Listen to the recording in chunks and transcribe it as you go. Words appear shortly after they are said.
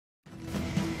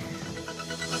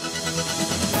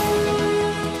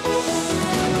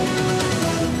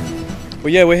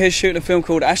Well, yeah, we're here shooting a film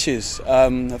called Ashes,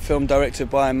 a film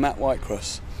directed by Matt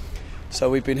Whitecross.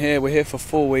 So we're here for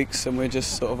 4 weeks, and we're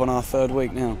just sort of on our third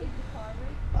week now.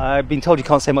 I've been told you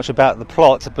can't say much about the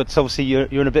plot, but obviously you're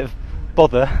in a bit of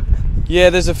bother. Yeah,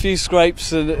 there's a few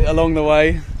scrapes along the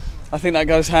way. I think that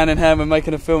goes hand in hand with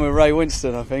making a film with Ray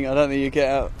Winstone, I don't think you get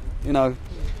out, you know.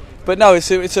 But no, it's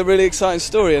a really exciting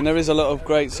story, and there is a lot of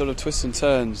great sort of twists and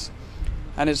turns.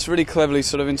 And it's really cleverly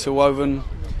sort of interwoven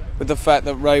with the fact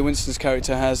that Ray Winstone's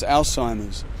character has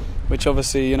Alzheimer's, which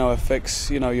obviously, you know, affects,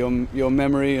 you know, your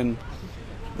memory and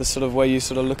the sort of way you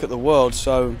sort of look at the world.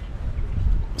 So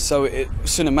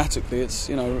cinematically, it's,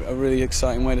 you know, a really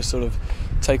exciting way to sort of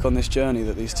take on this journey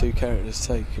that these two characters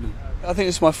take. You know, I think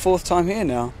it's my 4th time here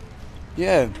now.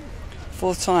 Yeah,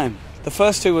 4th time. The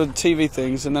first 2 were TV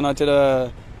things, and then I did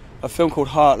a film called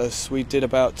Heartless. We did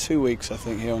about 2 weeks, I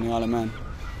think, here on the Isle of Man.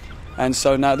 And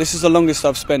so now this is the longest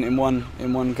I've spent in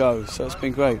one go. So it's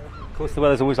been great. Of course, the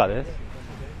weather's always like this.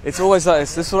 It's always like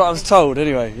this. This is what I was told,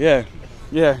 anyway. Yeah.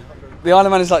 The Isle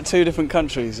of Man is like 2 different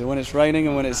countries, and when it's raining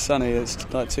and when it's sunny,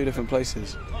 it's like 2 different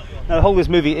places. Now, the whole of this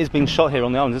movie is being shot here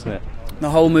on the island, isn't it? The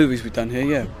whole movie's we've done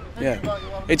here, yeah.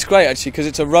 It's great actually because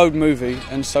it's a road movie,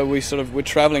 and so we're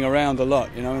travelling around a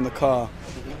lot, you know, in the car.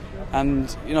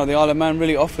 And you know, the Isle of Man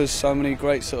really offers so many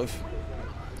great sort of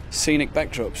scenic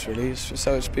backdrops, really.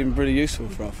 So it's been really useful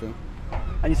for our film.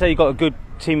 And you say you've got a good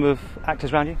team of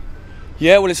actors around you?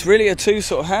 Yeah, well, it's really a 2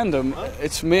 sort of handom.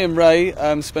 It's me and Ray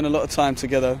spend a lot of time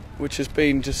together, which has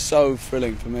been just so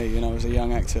thrilling for me, you know, as a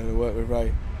young actor to work with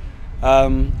Ray.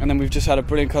 And then we've just had a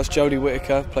brilliant cast. Jodie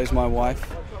Whittaker plays my wife,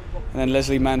 and then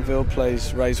Leslie Manville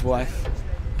plays Ray's wife,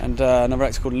 and another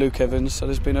actor called Luke Evans. So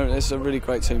there's a really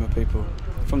great team of people.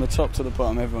 From the top to the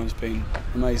bottom, everyone's been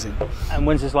amazing. And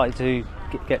when's this likely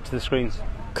to get to the screens?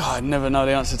 God, I never know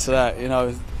the answer to that, you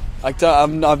know.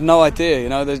 I've no idea, you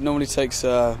know. There normally takes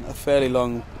a fairly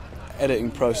long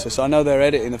editing process. I know they're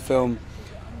editing the film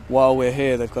while we're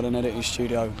here. They've got an editing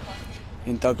studio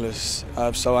in Douglas,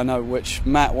 so I know which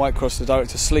Matt Whitecross, the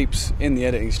director, sleeps in the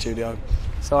editing studio.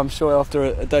 So I'm sure after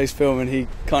a day's filming he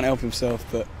can't help himself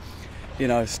but, you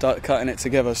know, start cutting it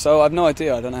together. So I've no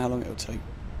idea. I don't know how long it'll take.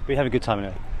 We have a good time in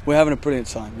it. We're having a brilliant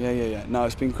time. Yeah. No,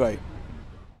 it's been great.